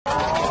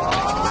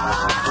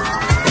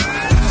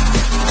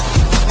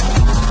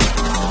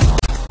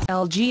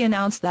LG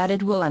announced that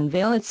it will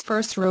unveil its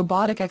first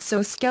robotic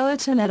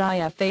exoskeleton at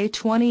IFA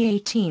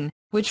 2018,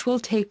 which will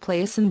take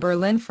place in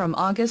Berlin from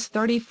August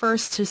 31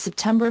 to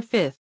September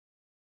 5.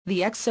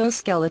 The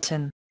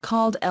exoskeleton,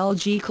 called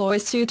LG CLOi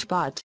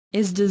SuitBot,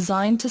 is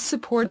designed to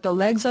support the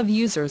legs of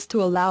users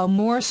to allow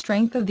more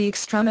strength of the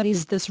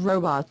extremities. This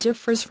robot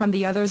differs from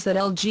the others that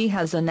LG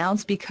has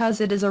announced because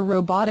it is a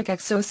robotic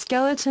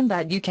exoskeleton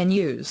that you can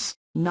use,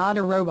 not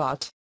a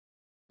robot.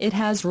 It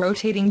has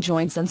rotating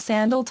joints and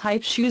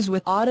sandal-type shoes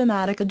with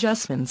automatic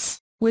adjustments,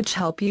 which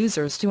help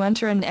users to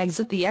enter and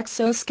exit the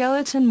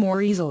exoskeleton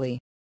more easily.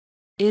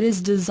 It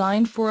is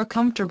designed for a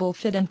comfortable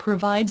fit and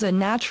provides a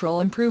natural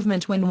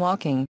improvement when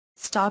walking,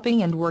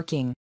 stopping and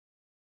working.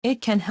 It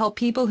can help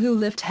people who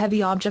lift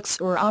heavy objects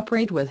or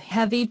operate with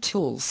heavy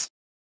tools.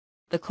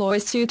 The CLOi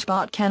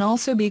SuitBot can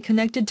also be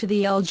connected to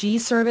the LG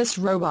service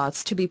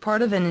robots to be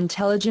part of an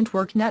intelligent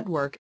work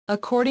network,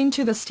 according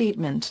to the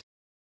statement.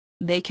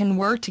 They can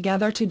work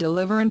together to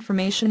deliver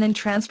information and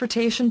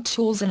transportation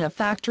tools in a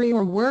factory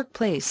or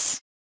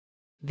workplace.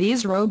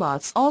 These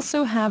robots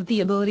also have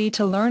the ability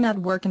to learn at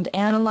work and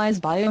analyze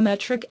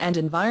biometric and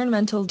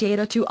environmental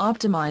data to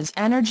optimize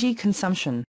energy consumption.